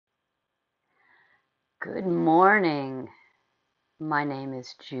Good morning. My name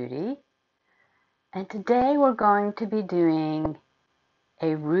is Judy, and today we're going to be doing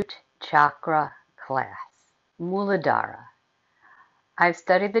a root chakra class, Muladhara. I've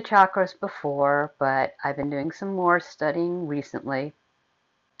studied the chakras before, but I've been doing some more studying recently.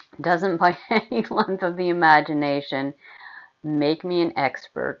 Doesn't by any length of the imagination make me an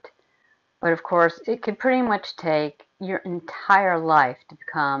expert, but of course it could pretty much take your entire life to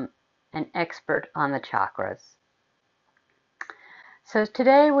become an expert on the chakras. So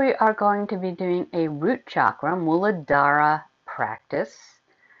today we are going to be doing a root chakra, Muladhara practice.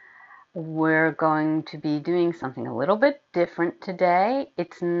 We're going to be doing something a little bit different today.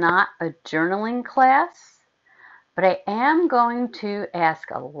 It's not a journaling class, but I am going to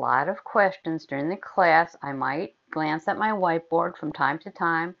ask a lot of questions during the class. I might glance at my whiteboard from time to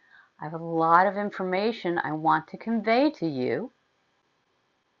time. I have a lot of information I want to convey to you.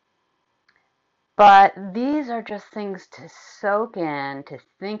 But these are just things to soak in, to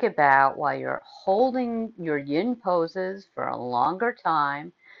think about while you're holding your yin poses for a longer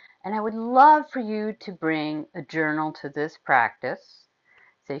time. And I would love for you to bring a journal to this practice.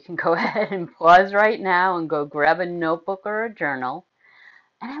 So you can go ahead and pause right now and go grab a notebook or a journal.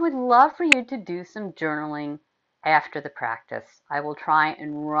 And I would love for you to do some journaling after the practice. I will try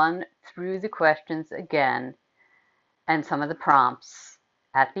and run through the questions again and some of the prompts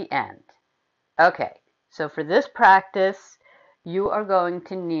at the end. Okay, so for this practice, you are going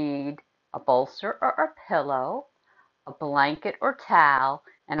to need a bolster or a pillow, a blanket or towel,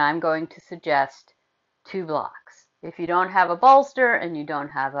 and I'm going to suggest 2 blocks. If you don't have a bolster and you don't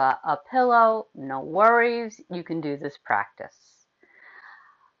have a pillow, no worries, you can do this practice.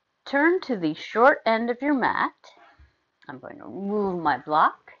 Turn to the short end of your mat. I'm going to remove my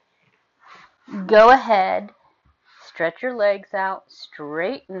block. Go ahead, stretch your legs out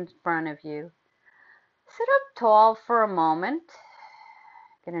straight in front of you. Sit up tall for a moment.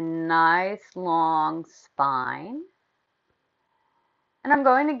 Get a nice long spine. And I'm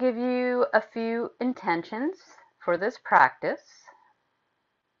going to give you a few intentions for this practice.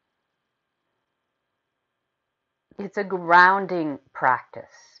 It's a grounding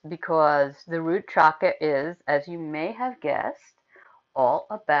practice because the root chakra is, as you may have guessed, all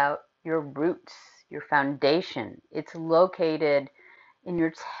about your roots, your foundation. It's located in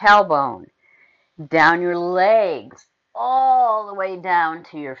your tailbone, down your legs, all the way down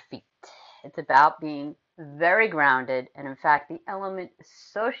to your feet. It's about being very grounded, and in fact, the element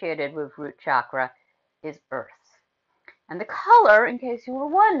associated with root chakra is earth. And the color, in case you were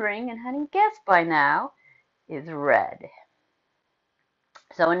wondering and hadn't guessed by now, is red.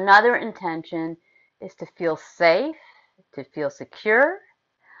 So another intention is to feel safe, to feel secure.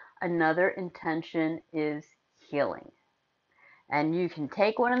 Another intention is healing. And you can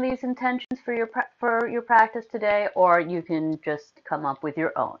take one of these intentions for your practice today, or you can just come up with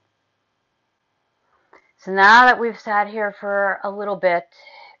your own. So now that we've sat here for a little bit,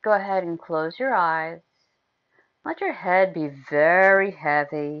 go ahead and close your eyes. Let your head be very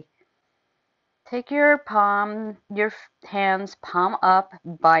heavy. Take your hands palm up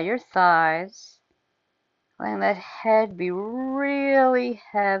by your thighs. Letting that head be really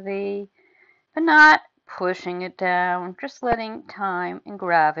heavy, but not pushing it down, just letting time and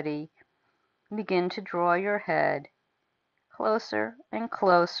gravity begin to draw your head closer and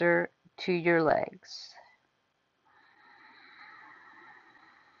closer to your legs.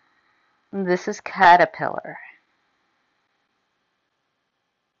 This is caterpillar.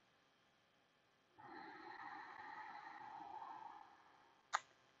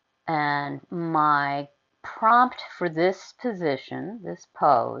 And my prompt for this position, this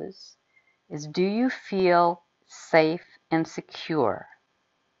pose, is do you feel safe and secure?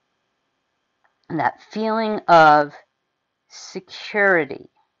 And that feeling of security,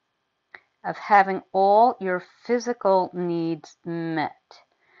 of having all your physical needs met,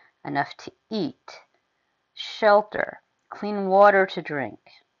 enough to eat, shelter, clean water to drink.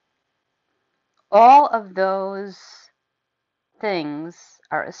 All of those things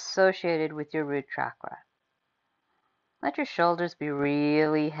are associated with your root chakra. Let your shoulders be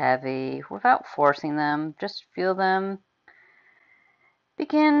really heavy without forcing them. Just feel them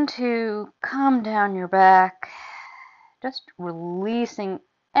begin to come down your back, just releasing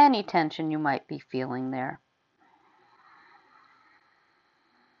any tension you might be feeling there.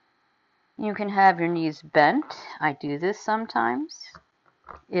 You can have your knees bent. I do this sometimes.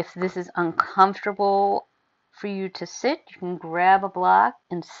 If this is uncomfortable for you to sit, you can grab a block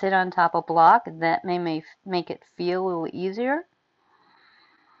and sit on top of a block. That may make it feel a little easier.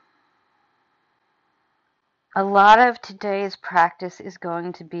 A lot of today's practice is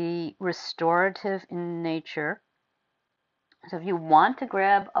going to be restorative in nature. So if you want to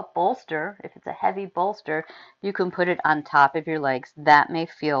grab a bolster, if it's a heavy bolster, you can put it on top of your legs. That may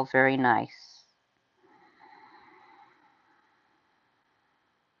feel very nice.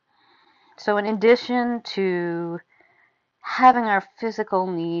 So in addition to having our physical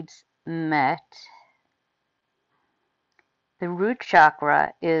needs met, the root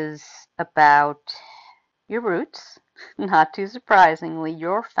chakra is about your roots, not too surprisingly,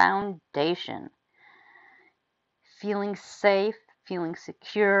 your foundation. Feeling safe, feeling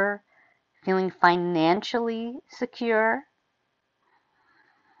secure, feeling financially secure.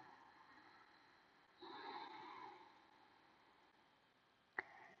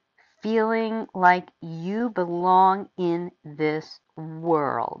 Feeling like you belong in this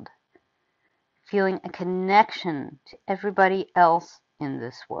world. Feeling a connection to everybody else in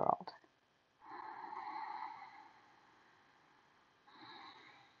this world.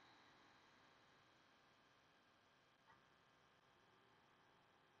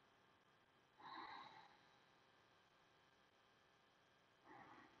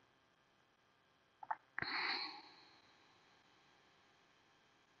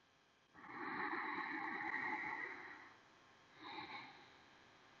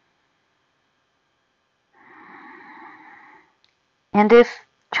 And if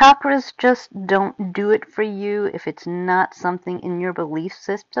chakras just don't do it for you, if it's not something in your belief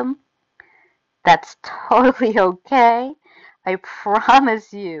system, that's totally okay. I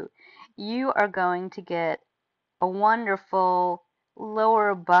promise you, you are going to get a wonderful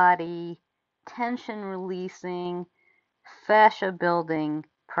lower body, tension releasing, fascia building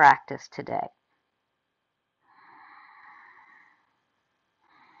practice today.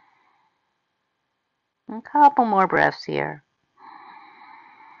 A couple more breaths here.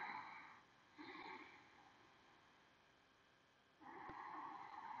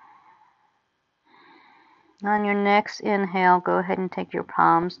 On your next inhale, go ahead and take your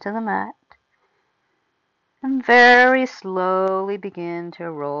palms to the mat. And very slowly begin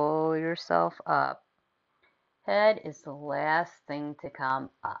to roll yourself up. Head is the last thing to come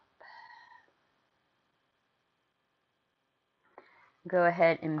up. Go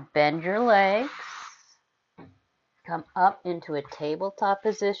ahead and bend your legs. Come up into a tabletop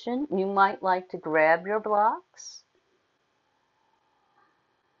position. You might like to grab your blocks.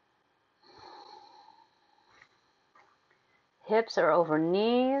 Hips are over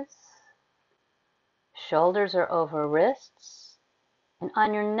knees. Shoulders are over wrists. And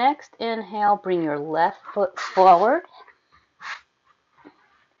on your next inhale, bring your left foot forward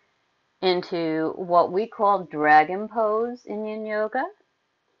into what we call dragon pose in yin yoga.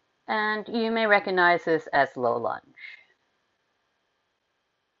 And you may recognize this as low lunge.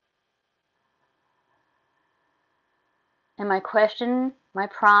 And my question, my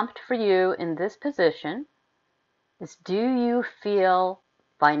prompt for you in this position is, do you feel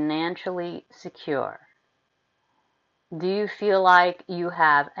financially secure? Do you feel like you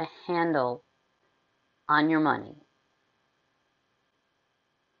have a handle on your money?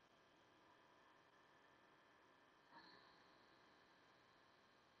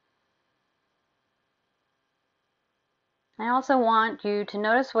 I also want you to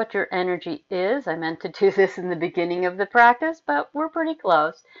notice what your energy is. I meant to do this in the beginning of the practice, but we're pretty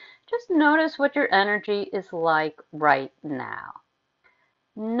close. Just notice what your energy is like right now.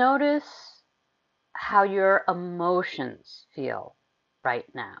 Notice how your emotions feel right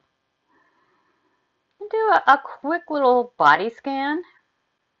now. And do a quick little body scan.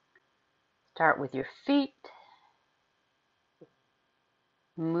 Start with your feet.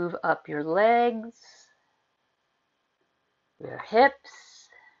 Move up your legs, your hips,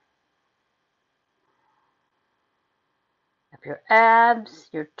 up your abs,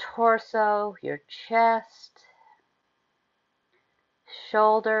 your torso, your chest,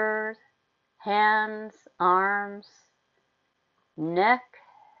 shoulders, hands, arms, neck,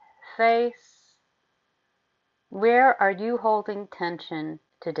 face. Where are you holding tension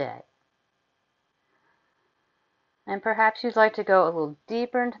today? And perhaps you'd like to go a little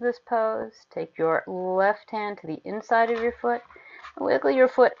deeper into this pose. Take your left hand to the inside of your foot, wiggle your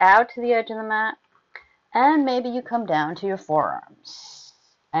foot out to the edge of the mat, and maybe you come down to your forearms.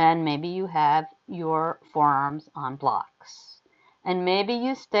 And maybe you have your forearms on blocks. And maybe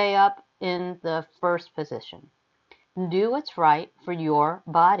you stay up in the first position. Do what's right for your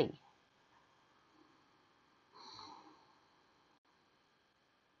body.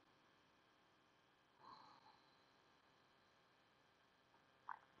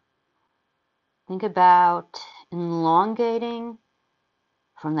 Think about elongating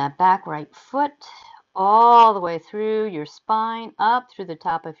from that back right foot all the way through your spine, up through the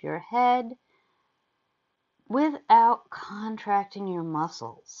top of your head, without contracting your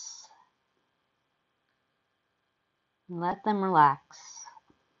muscles. Let them relax.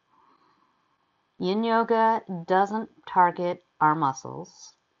 Yin yoga doesn't target our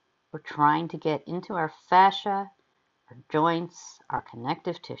muscles. We're trying to get into our fascia, our joints, our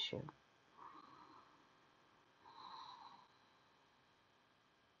connective tissue.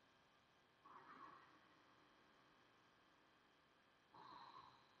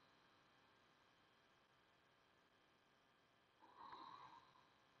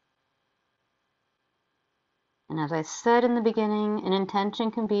 And as I said in the beginning, an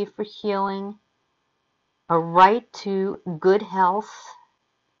intention can be for healing, a right to good health.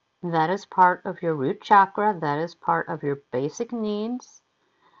 That is part of your root chakra. That is part of your basic needs.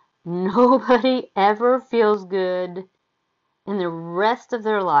 Nobody ever feels good in the rest of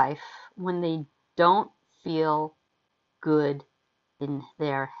their life when they don't feel good in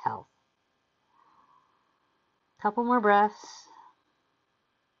their health. Couple more breaths.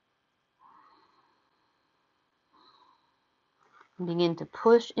 Begin to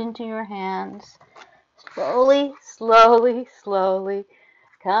push into your hands. Slowly, slowly, slowly.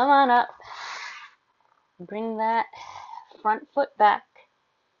 Come on up. Bring that front foot back.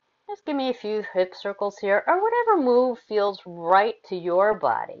 Just give me a few hip circles here, or whatever move feels right to your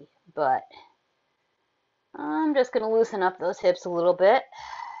body. But I'm just going to loosen up those hips a little bit.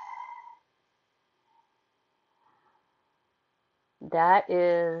 That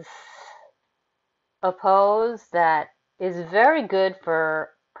is a pose that is very good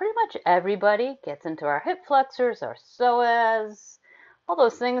for pretty much everybody. Gets into our hip flexors, our psoas, all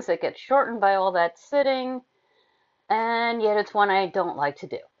those things that get shortened by all that sitting. And yet it's one I don't like to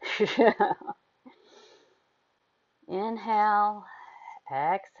do. Inhale,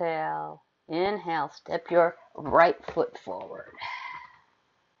 exhale, inhale, step your right foot forward.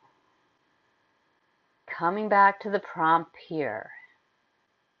 Coming back to the prompt here.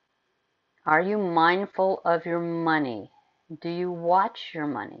 Are you mindful of your money? Do you watch your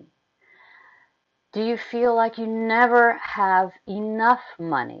money? Do you feel like you never have enough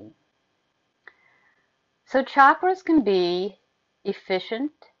money? So chakras can be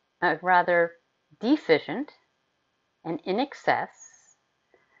efficient, rather deficient, and in excess,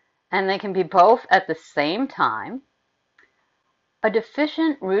 and they can be both at the same time. A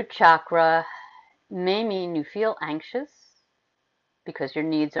deficient root chakra may mean you feel anxious because your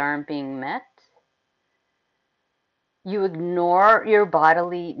needs aren't being met. You ignore your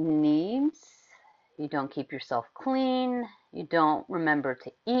bodily needs. You don't keep yourself clean. You don't remember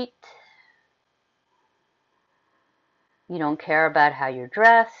to eat. You don't care about how you're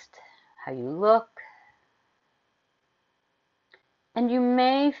dressed, how you look. And you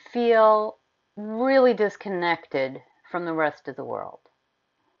may feel really disconnected from the rest of the world.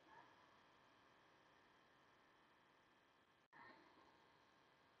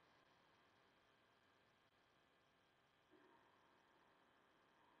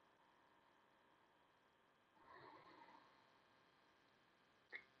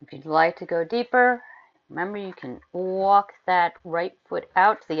 If you'd like to go deeper, remember you can walk that right foot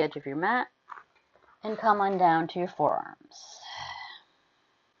out to the edge of your mat and come on down to your forearms.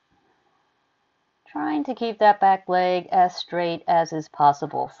 Trying to keep that back leg as straight as is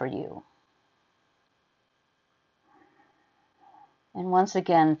possible for you. And once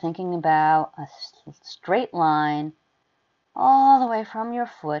again, thinking about a straight line all the way from your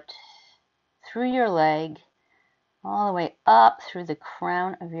foot, through your leg, all the way up through the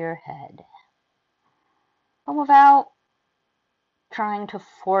crown of your head. But without trying to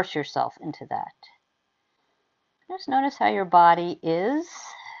force yourself into that. Just notice how your body is.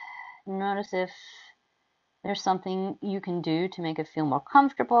 Notice if there's something you can do to make it feel more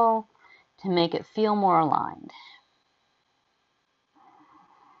comfortable, to make it feel more aligned.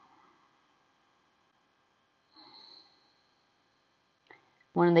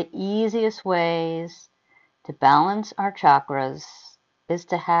 One of the easiest ways to balance our chakras is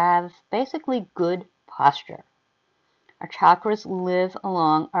to have basically good posture. Our chakras live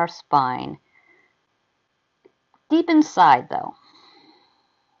along our spine. Deep inside, though.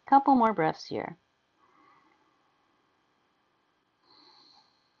 Couple more breaths here.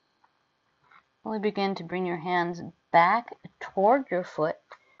 Slowly begin to bring your hands back toward your foot,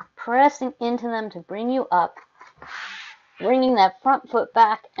 pressing into them to bring you up, bringing that front foot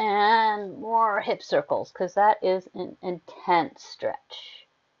back, and more hip circles, because that is an intense stretch.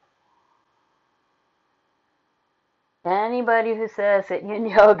 Anybody who says that yin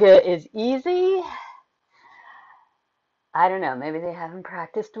yoga is easy I don't know, maybe they haven't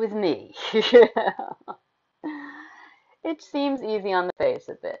practiced with me. It seems easy on the face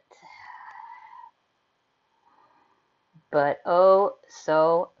a bit, but oh,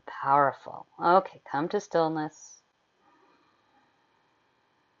 so powerful. Okay, come to stillness.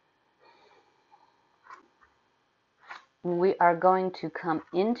 We are going to come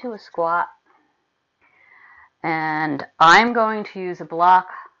into a squat, and I'm going to use a block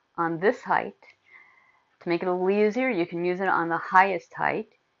on this height. To make it a little easier, you can use it on the highest height.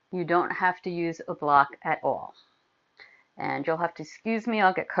 You don't have to use a block at all. And you'll have to excuse me,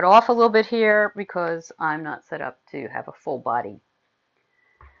 I'll get cut off a little bit here because I'm not set up to have a full body.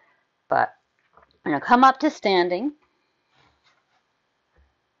 But I'm going to come up to standing.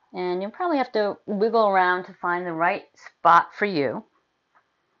 And you'll probably have to wiggle around to find the right spot for you.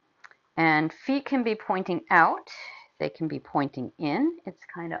 And feet can be pointing out. They can be pointing in. It's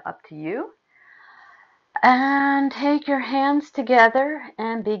kind of up to you. And take your hands together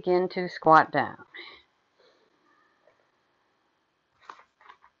and begin to squat down.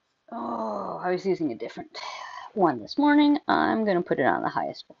 Oh, I was using a different one this morning. I'm going to put it on the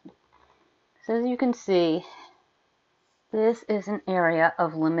highest one. So as you can see, this is an area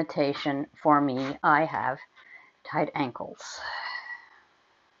of limitation for me. I have tight ankles.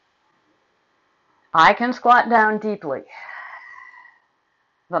 I can squat down deeply,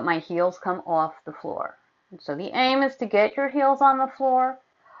 but my heels come off the floor. So the aim is to get your heels on the floor.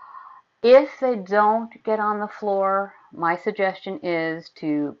 If they don't get on the floor, my suggestion is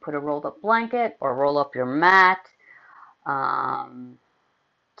to put a rolled up blanket or roll up your mat,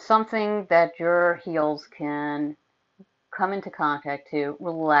 something that your heels can come into contact to,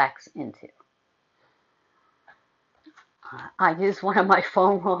 relax into. I use one of my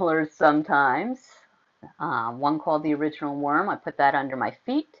foam rollers sometimes, one called the Original Worm. I put that under my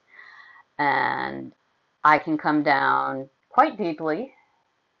feet, and I can come down quite deeply.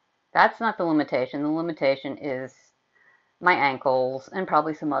 That's not the limitation. The limitation is my ankles and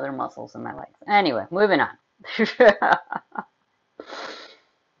probably some other muscles in my legs. Anyway, moving on.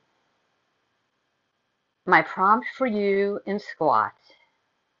 My prompt for you in squat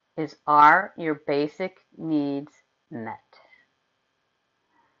is, are your basic needs met?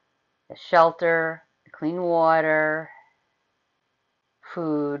 The shelter, the clean water,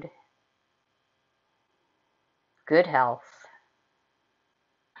 food, good health.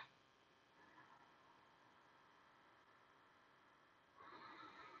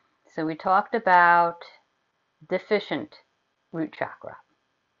 So we talked about deficient root chakra.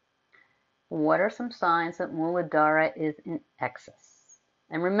 What are some signs that Muladhara is in excess?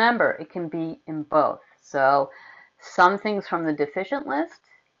 And remember, it can be in both. So some things from the deficient list,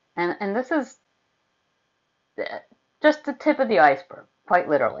 and this is just the tip of the iceberg, quite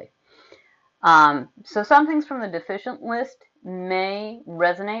literally. So some things from the deficient list may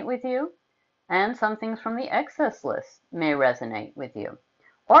resonate with you, and some things from the excess list may resonate with you.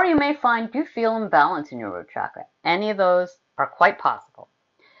 Or you may find you feel imbalance in your root chakra. Any of those are quite possible.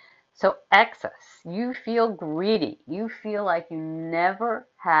 So excess, you feel greedy. You feel like you never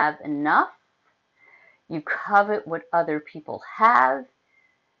have enough. You covet what other people have.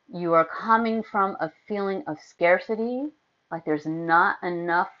 You are coming from a feeling of scarcity, like there's not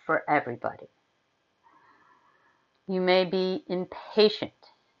enough for everybody. You may be impatient.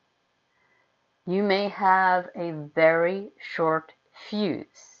 You may have a very short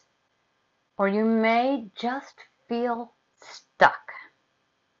fuse. Or you may just feel stuck.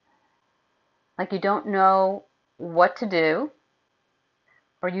 Like you don't know what to do,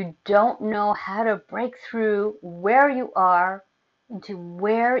 or you don't know how to break through where you are into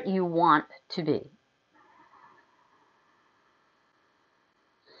where you want to be.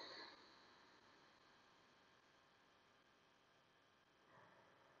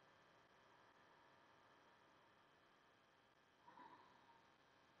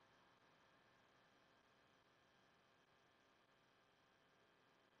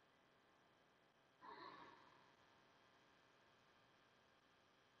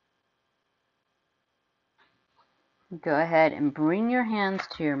 Go ahead and bring your hands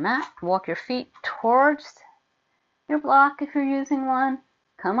to your mat. Walk your feet towards your block if you're using one.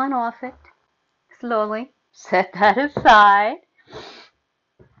 Come on off it slowly. Set that aside.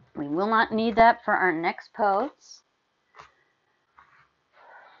 We will not need that for our next pose.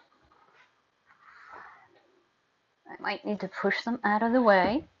 I might need to push them out of the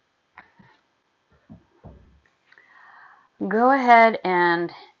way. Go ahead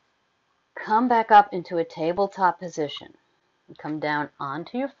and come back up into a tabletop position. Come down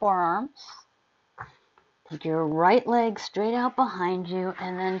onto your forearms. Take your right leg straight out behind you,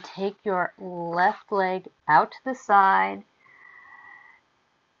 and then take your left leg out to the side.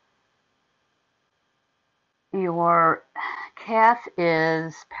 Your calf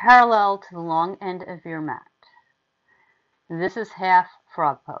is parallel to the long end of your mat. This is half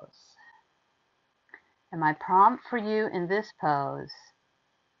frog pose. And my prompt for you in this pose,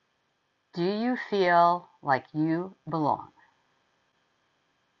 do you feel like you belong?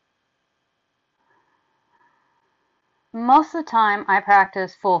 Most of the time I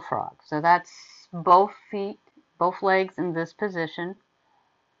practice full frog, so that's both feet, both legs in this position.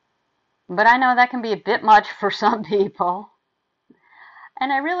 But I know that can be a bit much for some people.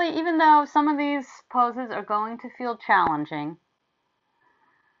 And I really, even though some of these poses are going to feel challenging,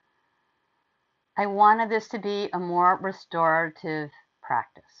 I wanted this to be a more restorative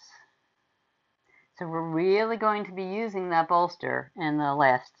practice. So we're really going to be using that bolster in the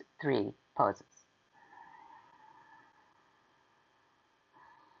last 3 poses.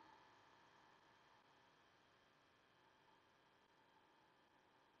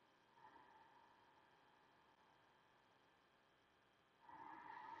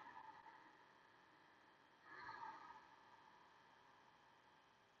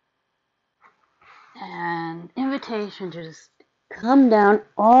 And invitation to just come down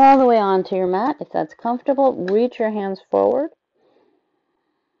all the way onto your mat. If that's comfortable, reach your hands forward.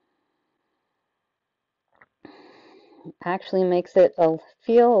 Actually makes it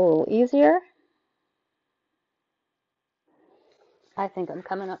feel a little easier. I think I'm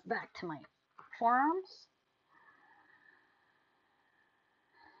coming up back to my forearms.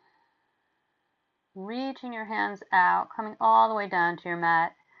 Reaching your hands out, coming all the way down to your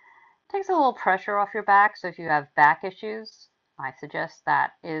mat. Takes a little pressure off your back, so if you have back issues, I suggest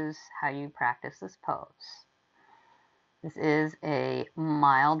that is how you practice this pose. This is a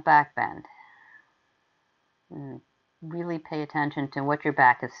mild back bend. Really pay attention to what your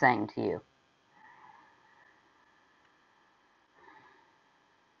back is saying to you.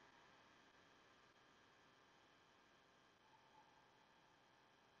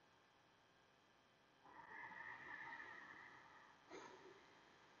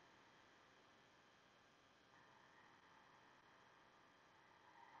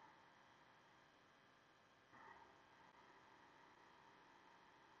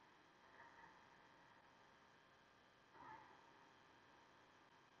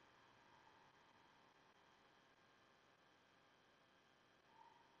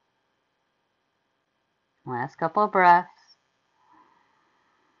 Last couple of breaths.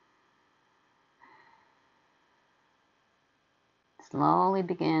 Slowly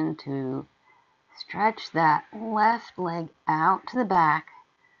begin to stretch that left leg out to the back.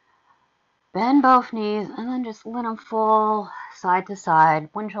 Bend both knees and then just let them fall side to side.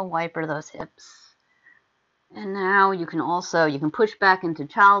 Windshield wiper those hips. And now you can push back into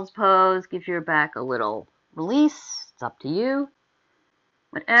child's pose, give your back a little release. It's up to you.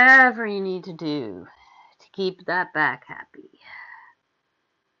 Whatever you need to do to keep that back happy.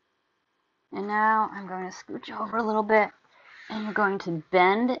 And now I'm going to scooch over a little bit, and you're going to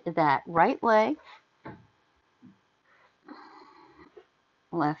bend that right leg.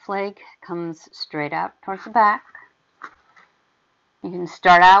 Left leg comes straight out towards the back. You can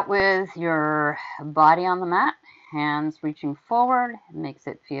start out with your body on the mat, hands reaching forward. It makes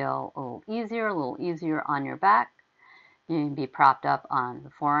it feel a little easier on your back. You can be propped up on the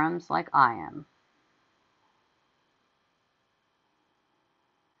forearms like I am.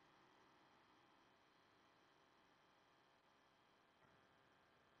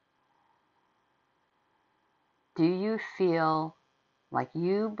 Do you feel like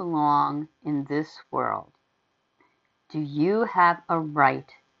you belong in this world? Do you have a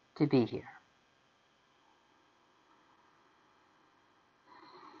right to be here?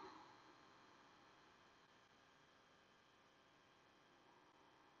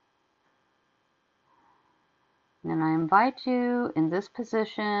 And I invite you in this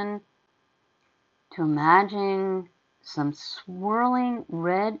position to imagine some swirling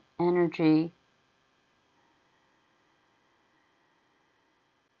red energy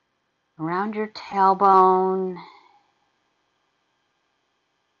around your tailbone,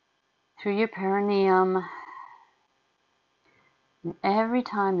 through your perineum. And every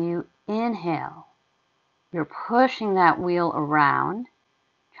time you inhale, you're pushing that wheel around.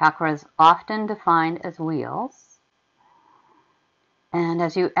 Chakra is often defined as wheels. And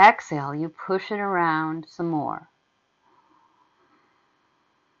as you exhale, you push it around some more.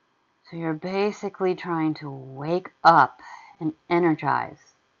 So you're basically trying to wake up and energize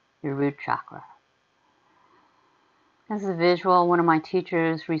your root chakra. This is a visual one of my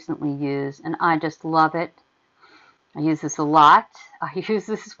teachers recently used, and I just love it. I use this a lot. I use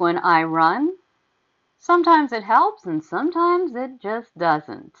this when I run. Sometimes it helps and sometimes it just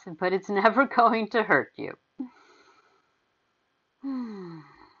doesn't, but it's never going to hurt you.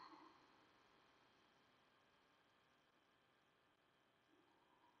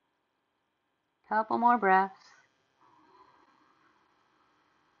 Couple more breaths.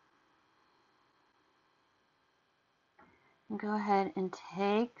 And go ahead and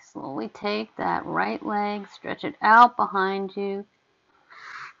slowly take that right leg, stretch it out behind you.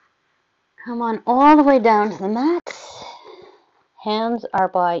 Come on all the way down to the mat. Hands are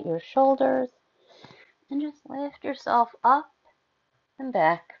by your shoulders. And just lift yourself up and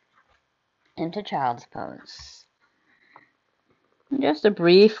back into child's pose. And just a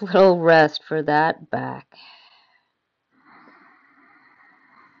brief little rest for that back.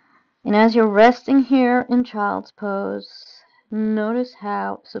 And as you're resting here in child's pose, notice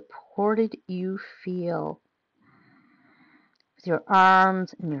how supported you feel. With your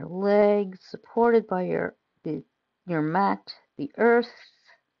arms and your legs supported by your mat, the earth.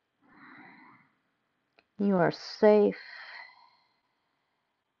 You are safe.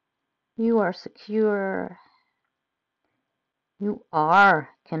 You are secure. You are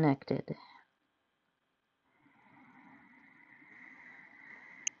connected.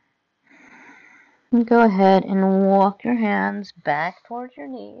 And go ahead and walk your hands back towards your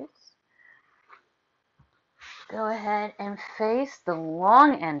knees. Go ahead and face the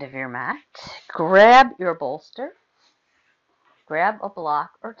long end of your mat. Grab your bolster. Grab a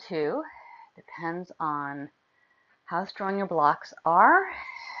block or two. Depends on how strong your blocks are.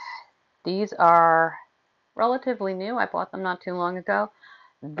 These are relatively new. I bought them not too long ago.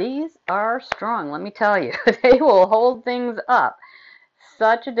 These are strong, let me tell you. They will hold things up.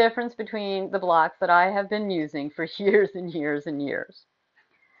 Such a difference between the blocks that I have been using for years and years and years.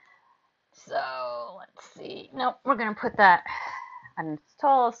 So let's see. Nope, we're going to put that on its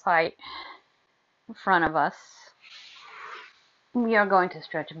tallest height in front of us. We are going to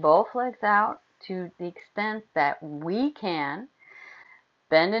stretch both legs out to the extent that we can.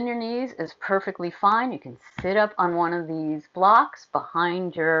 Bend in your knees is perfectly fine. You can sit up on one of these blocks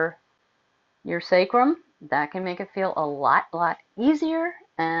behind your sacrum. That can make it feel a lot easier,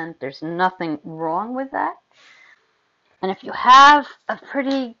 and there's nothing wrong with that. And if you have a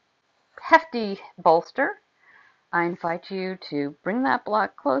pretty hefty bolster, I invite you to bring that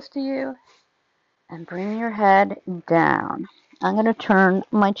block close to you and bring your head down. I'm going to turn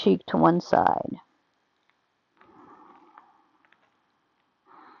my cheek to one side.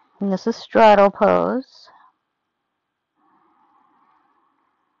 And this is straddle pose.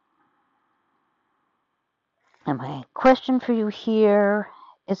 And my question for you here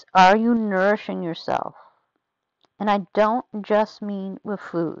is, are you nourishing yourself? And I don't just mean with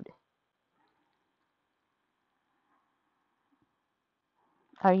food.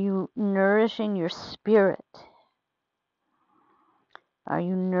 Are you nourishing your spirit? Are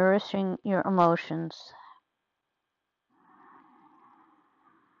you nourishing your emotions?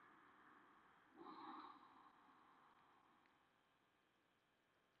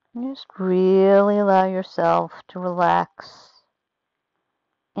 And just really allow yourself to relax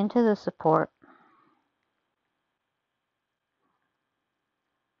into the support.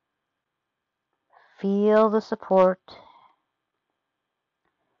 Feel the support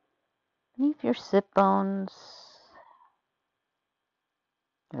beneath your sit bones.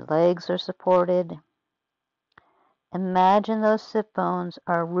 Your legs are supported. Imagine those sit bones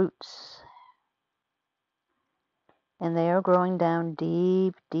are roots, and they are growing down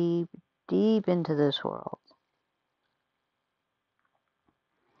deep into this world.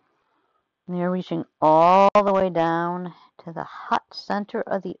 And they're reaching all the way down to the hot center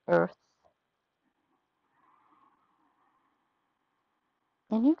of the earth.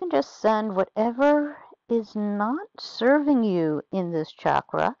 And you can just send whatever is not serving you in this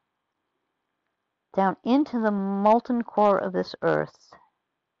chakra down into the molten core of this earth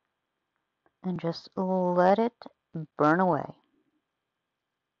and just let it burn away.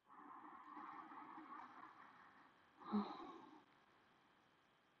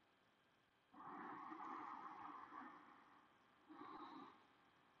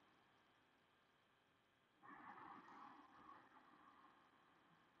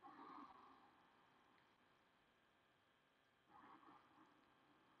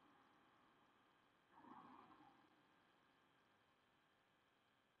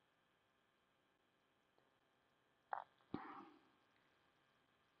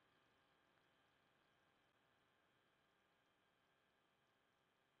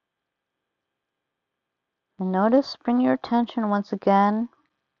 And notice, bring your attention once again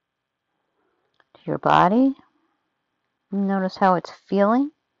to your body. Notice how it's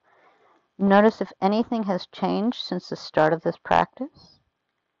feeling. Notice if anything has changed since the start of this practice.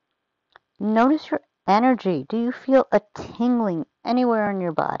 Notice your energy. Do you feel a tingling anywhere in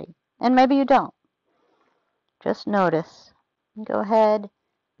your body? And maybe you don't. Just notice. Go ahead.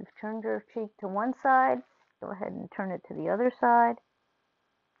 You've turned your cheek to one side. Go ahead and turn it to the other side.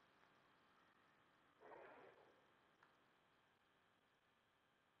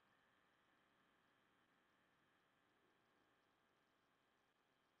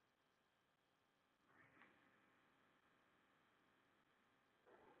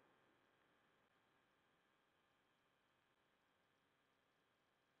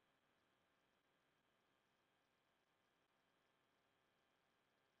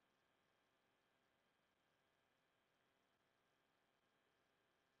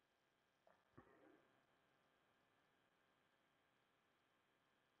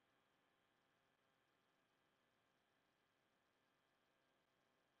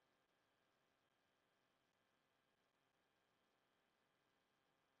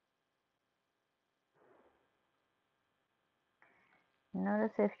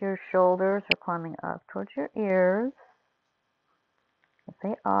 Notice if your shoulders are climbing up towards your ears. If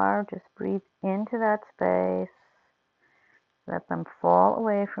they are, just breathe into that space. Let them fall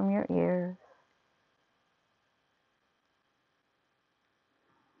away from your ears.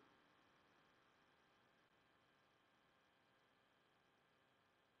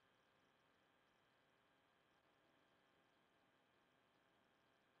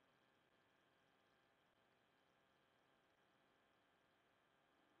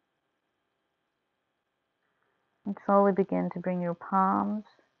 And slowly begin to bring your palms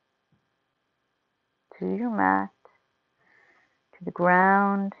to your mat, to the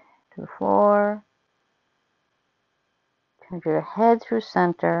ground, to the floor. Turn your head through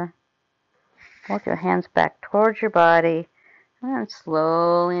center. Walk your hands back towards your body. And then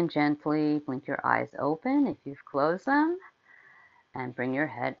slowly and gently blink your eyes open if you've closed them. And bring your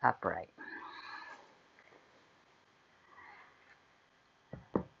head upright.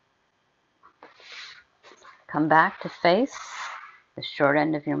 Come back to face the short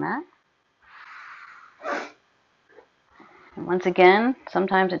end of your mat. And once again,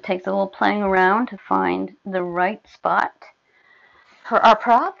 sometimes it takes a little playing around to find the right spot for our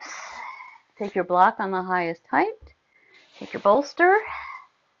props. Take your block on the highest height. Take your bolster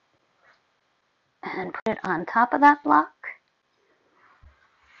and put it on top of that block.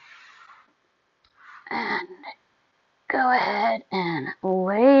 And go ahead and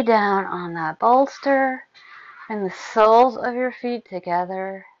lay down on that bolster. Bring the soles of your feet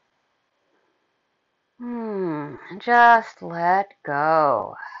together. Just let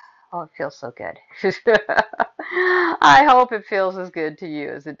go. Oh, it feels so good. I hope it feels as good to you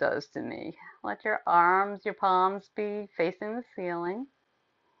as it does to me. Let your arms, your palms be facing the ceiling.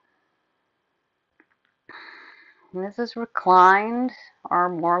 And this is reclined, or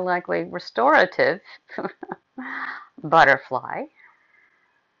more likely restorative, butterfly.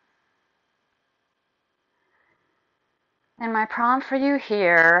 And my prompt for you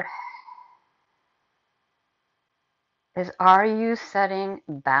here is, are you setting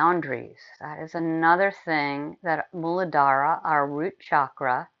boundaries? That is another thing that Muladhara, our root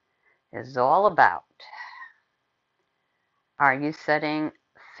chakra, is all about. Are you setting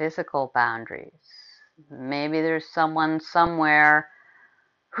physical boundaries? Maybe there's someone somewhere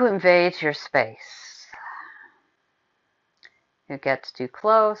who invades your space, who gets too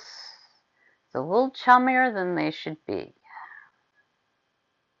close, is a little chummier than they should be.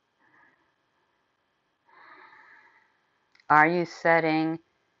 Are you setting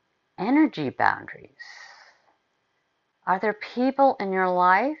energy boundaries? Are there people in your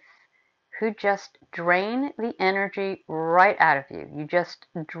life who just drain the energy right out of you? You just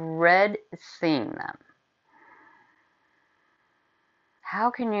dread seeing them. How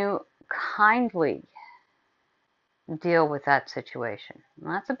can you kindly deal with that situation?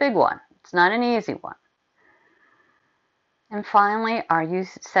 And that's a big one. It's not an easy one. And finally, are you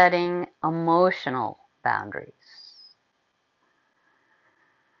setting emotional boundaries?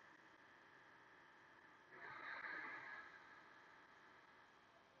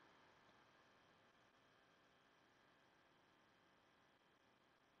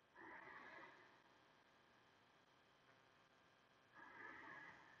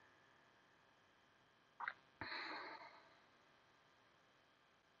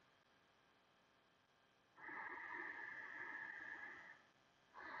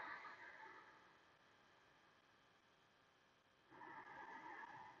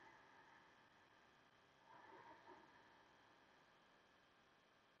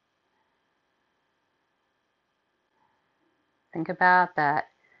 Think about that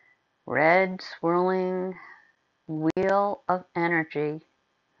red swirling wheel of energy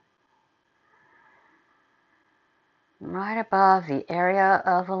right above the area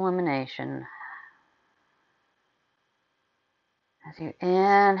of illumination. As you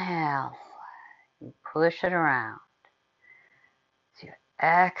inhale, you push it around. As you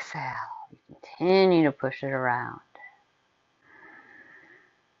exhale, you continue to push it around.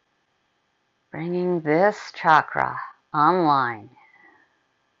 Bringing this chakra online.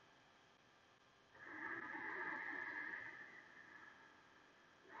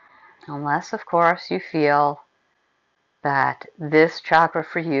 Unless, of course, you feel that this chakra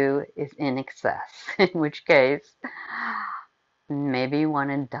for you is in excess, in which case, maybe you want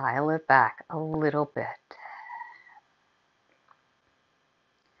to dial it back a little bit.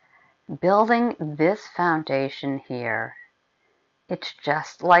 Building this foundation here, it's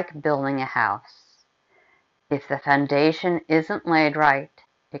just like building a house. If the foundation isn't laid right,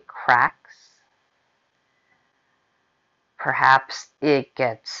 it cracks. Perhaps it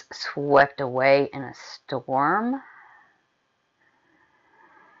gets swept away in a storm.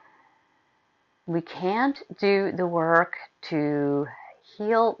 We can't do the work to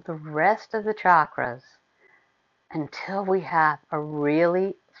heal the rest of the chakras until we have a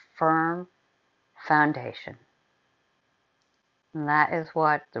really firm foundation. And that is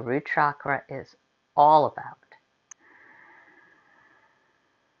what the root chakra is all about.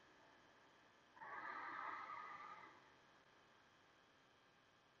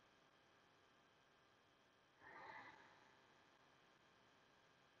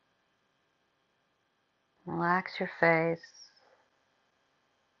 Relax your face.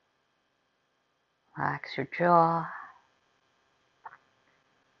 Relax your jaw.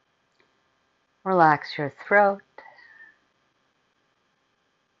 Relax your throat,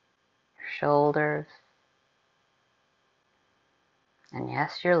 your shoulders, and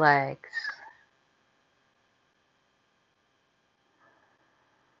yes, your legs.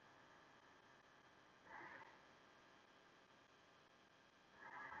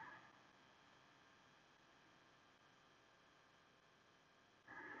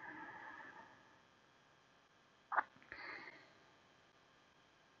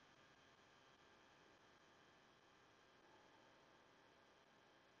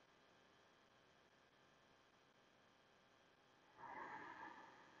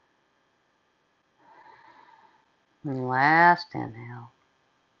 And last inhale.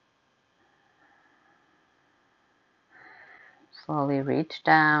 Slowly reach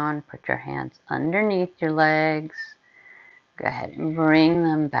down, put your hands underneath your legs. Go ahead and bring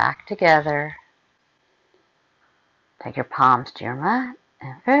them back together. Take your palms to your mat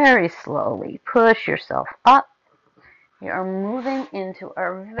and very slowly push yourself up. You are moving into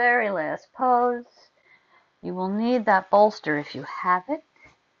our very last pose. You will need that bolster if you have it.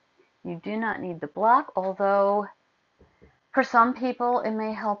 You do not need the block, although for some people it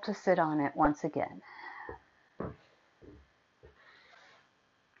may help to sit on it once again.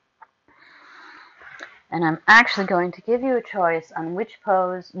 And I'm actually going to give you a choice on which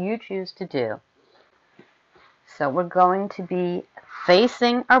pose you choose to do. So we're going to be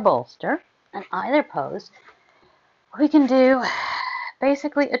facing our bolster in either pose. We can do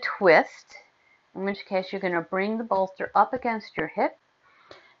basically a twist, in which case you're going to bring the bolster up against your hip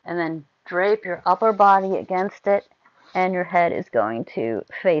and then drape your upper body against it, and your head is going to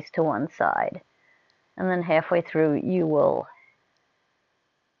face to one side. And then halfway through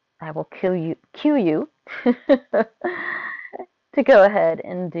I will cue you to go ahead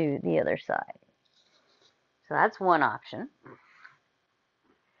and do the other side. So that's one option.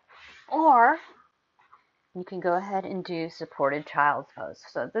 Or you can go ahead and do supported child's pose.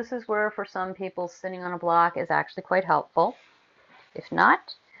 So this is where for some people sitting on a block is actually quite helpful. If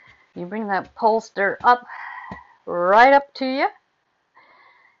not, you bring that bolster up right up to you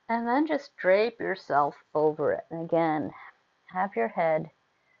and then just drape yourself over it. And again, have your head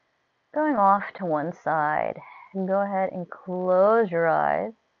going off to one side. And go ahead and close your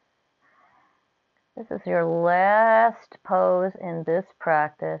eyes. This is your last pose in this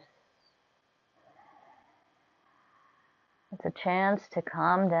practice. It's a chance to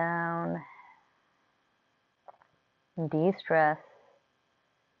calm down and de-stress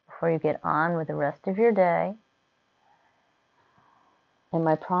before you get on with the rest of your day. And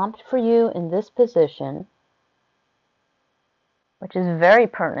my prompt for you in this position, which is very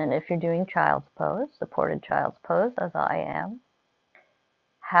pertinent if you're doing child's pose, supported child's pose, as I am.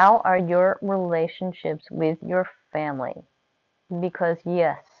 How are your relationships with your family? Because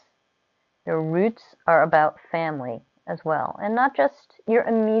yes, your roots are about family as well, and not just your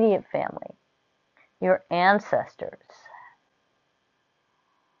immediate family, your ancestors.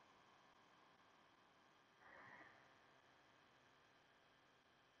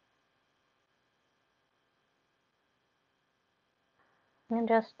 And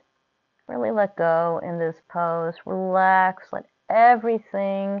just really let go in this pose. Relax, let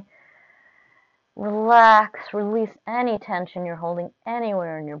everything relax, release any tension you're holding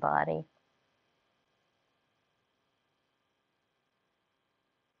anywhere in your body.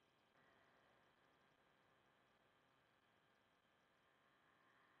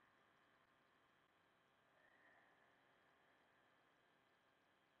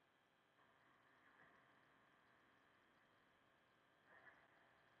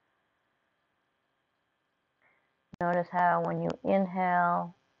 Notice how when you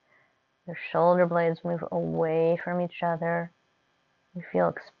inhale, your shoulder blades move away from each other. You feel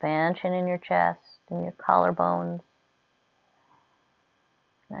expansion in your chest and your collarbones.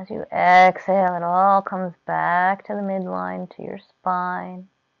 And as you exhale, it all comes back to the midline, to your spine.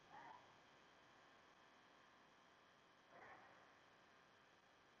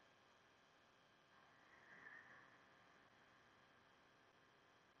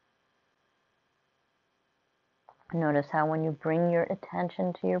 Notice how when you bring your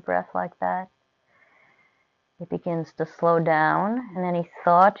attention to your breath like that, it begins to slow down, and any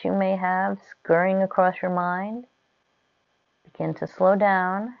thoughts you may have scurrying across your mind begin to slow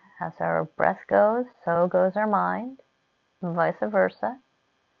down. As our breath goes, so goes our mind, and vice versa.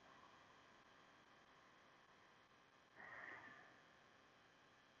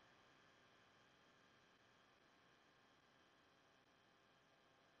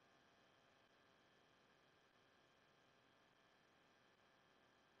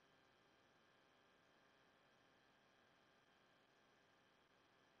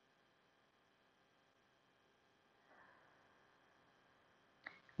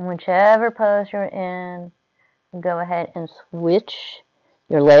 And whichever pose you're in, go ahead and switch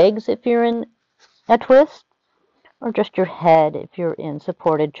your legs if you're in a twist, or just your head if you're in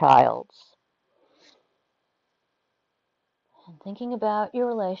supported child's. And thinking about your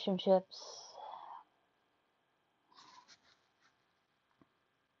relationships.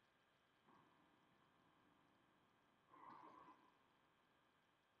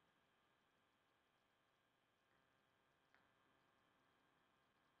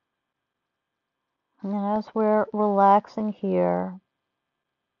 And as we're relaxing here,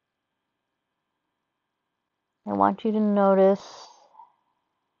 I want you to notice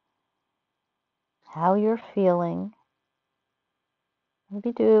how you're feeling.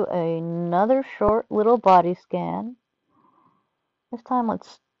 Maybe do another short little body scan. This time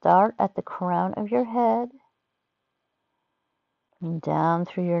let's start at the crown of your head and down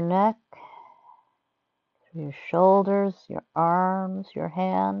through your neck, through your shoulders, your arms, your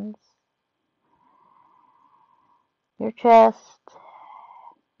hands, your chest,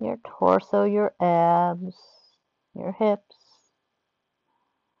 your torso, your abs, your hips,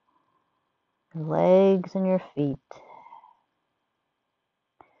 your legs, and your feet.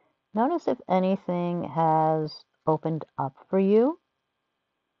 Notice if anything has opened up for you.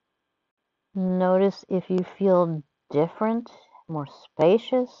 Notice if you feel different, more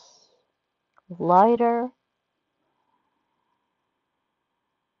spacious, lighter.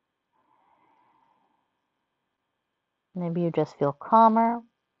 Maybe you just feel calmer.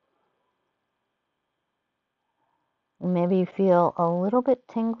 Maybe you feel a little bit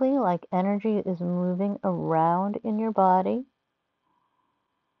tingly, like energy is moving around in your body.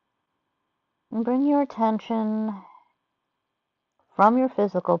 And bring your attention from your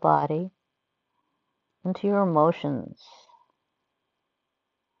physical body into your emotions.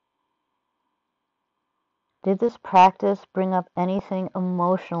 Did this practice bring up anything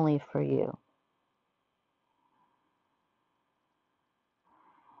emotionally for you?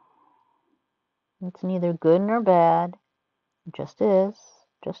 It's neither good nor bad. It just is.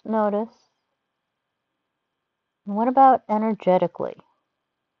 Just notice. And what about energetically?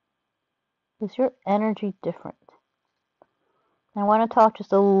 Is your energy different? I want to talk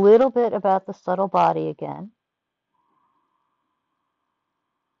just a little bit about the subtle body again.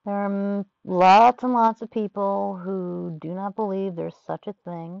 There are lots and lots of people who do not believe there's such a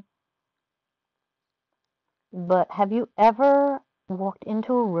thing. But have you ever walked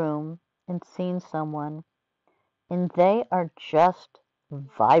into a room and seen someone and they are just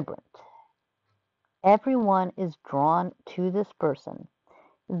vibrant? Everyone is drawn to this person.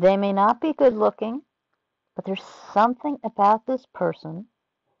 They may not be good looking, but there's something about this person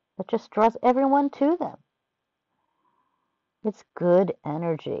that just draws everyone to them. It's good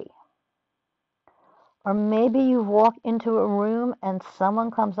energy. Or maybe you walk into a room and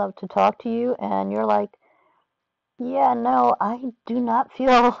someone comes up to talk to you and you're like, yeah, no, I do not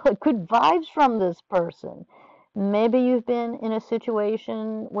feel good vibes from this person. Maybe you've been in a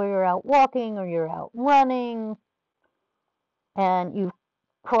situation where you're out walking or you're out running and you've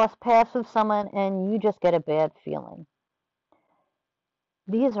cross paths with someone and you just get a bad feeling.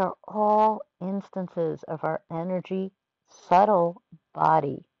 These are all instances of our energy, subtle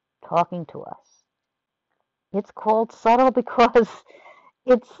body talking to us. It's called subtle because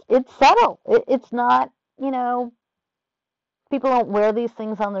it's subtle. It's not, you know, people don't wear these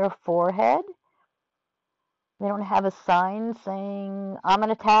things on their forehead. They don't have a sign saying, I'm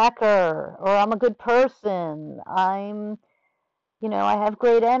an attacker, or I'm a good person, I have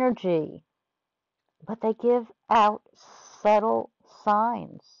great energy. But they give out subtle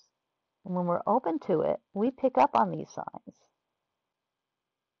signs. And when we're open to it, we pick up on these signs.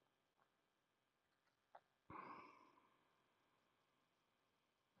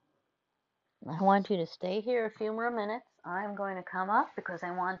 I want you to stay here a few more minutes. I'm going to come up because I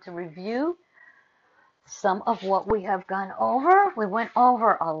want to review some of what we have gone over. We went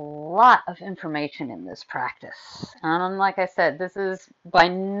over a lot of information in this practice. And like I said, this is by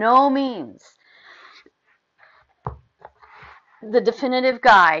no means the definitive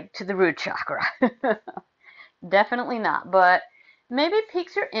guide to the root chakra. Definitely not. But maybe it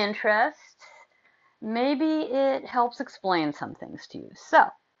piques your interest. Maybe it helps explain some things to you. So,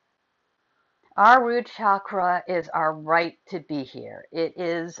 our root chakra is our right to be here. It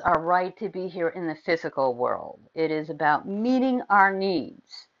is our right to be here in the physical world. It is about meeting our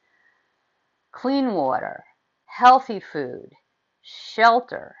needs. Clean water, healthy food,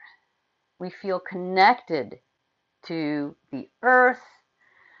 shelter. We feel connected to the earth,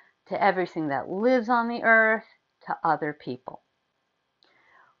 to everything that lives on the earth, to other people.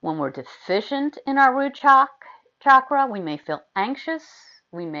 When we're deficient in our root chakra, we may feel anxious.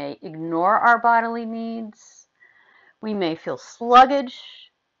 We may ignore our bodily needs. We may feel sluggish.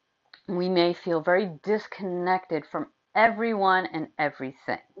 We may feel very disconnected from everyone and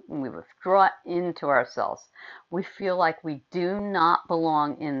everything. We withdraw into ourselves. We feel like we do not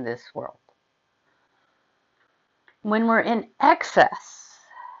belong in this world. When we're in excess,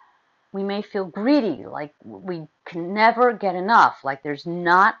 we may feel greedy, like we can never get enough, like there's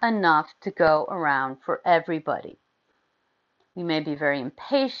not enough to go around for everybody. We may be very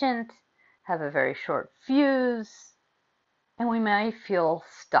impatient, have a very short fuse, and we may feel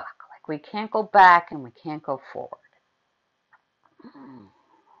stuck, like we can't go back and we can't go forward.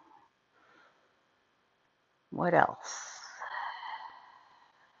 What else?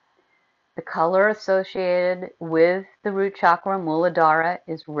 The color associated with the root chakra, Muladhara,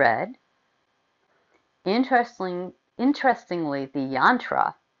 is red. Interestingly, the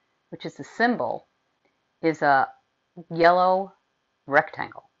yantra, which is the symbol, is a yellow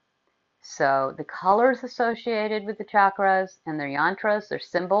rectangle. So the colors associated with the chakras and their yantras, their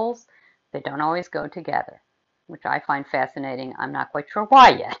symbols, they don't always go together, which I find fascinating. I'm not quite sure why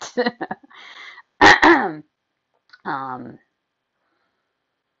yet.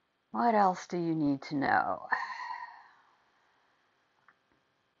 What else do you need to know?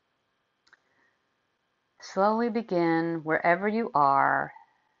 Slowly begin, wherever you are,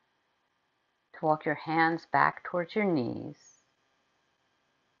 to walk your hands back towards your knees,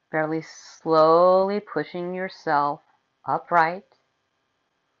 barely slowly pushing yourself upright.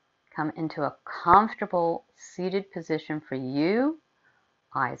 Come into a comfortable seated position for you,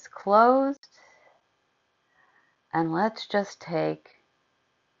 eyes closed, and let's just take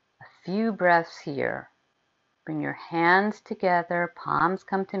a few breaths here. Bring your hands together, palms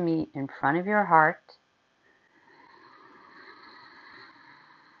come to meet in front of your heart.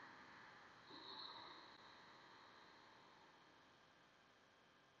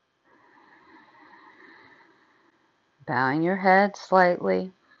 Bowing your head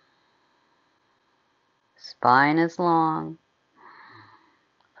slightly. Spine is long.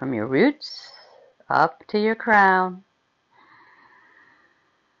 From your roots up to your crown.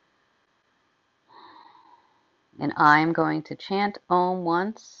 And I'm going to chant Om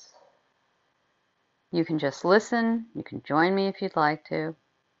once. You can just listen. You can join me if you'd like to.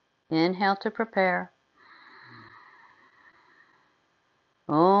 Inhale to prepare.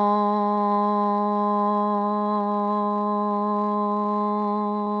 Om.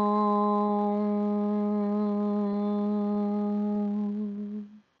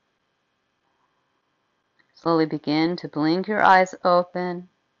 Slowly begin to blink your eyes open.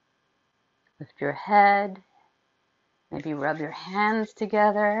 Lift your head. Maybe rub your hands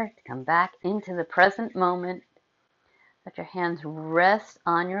together to come back into the present moment. Let your hands rest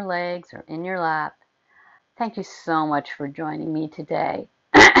on your legs or in your lap. Thank you so much for joining me today.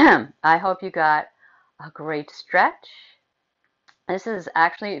 I hope you got a great stretch. This is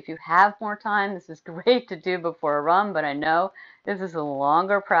actually, if you have more time, this is great to do before a run, but I know this is a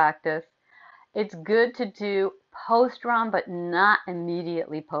longer practice. It's good to do post-run, but not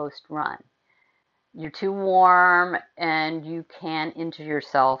immediately post-run. You're too warm and you can injure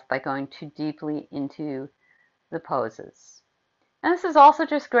yourself by going too deeply into the poses. And this is also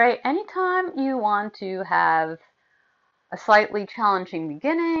just great anytime you want to have a slightly challenging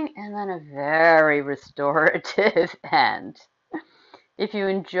beginning and then a very restorative end. If you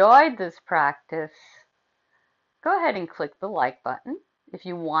enjoyed this practice, go ahead and click the like button. If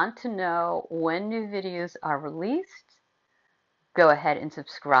you want to know when new videos are released, go ahead and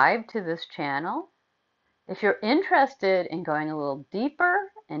subscribe to this channel. If you're interested in going a little deeper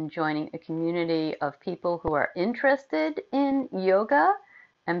and joining a community of people who are interested in yoga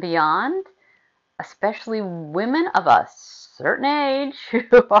and beyond, especially women of a certain age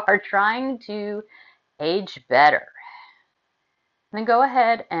who are trying to age better, then go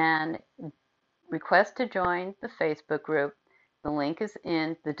ahead and request to join the Facebook group. The link is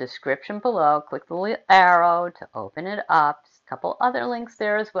in the description below. Click the little arrow to open it up. There's a couple other links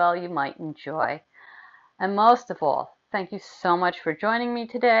there as well you might enjoy. And most of all, thank you so much for joining me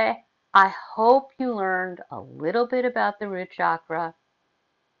today. I hope you learned a little bit about the root chakra.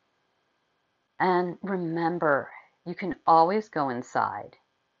 And remember, you can always go inside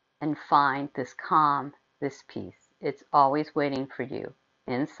and find this calm, this peace. It's always waiting for you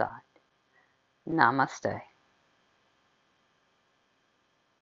inside. Namaste.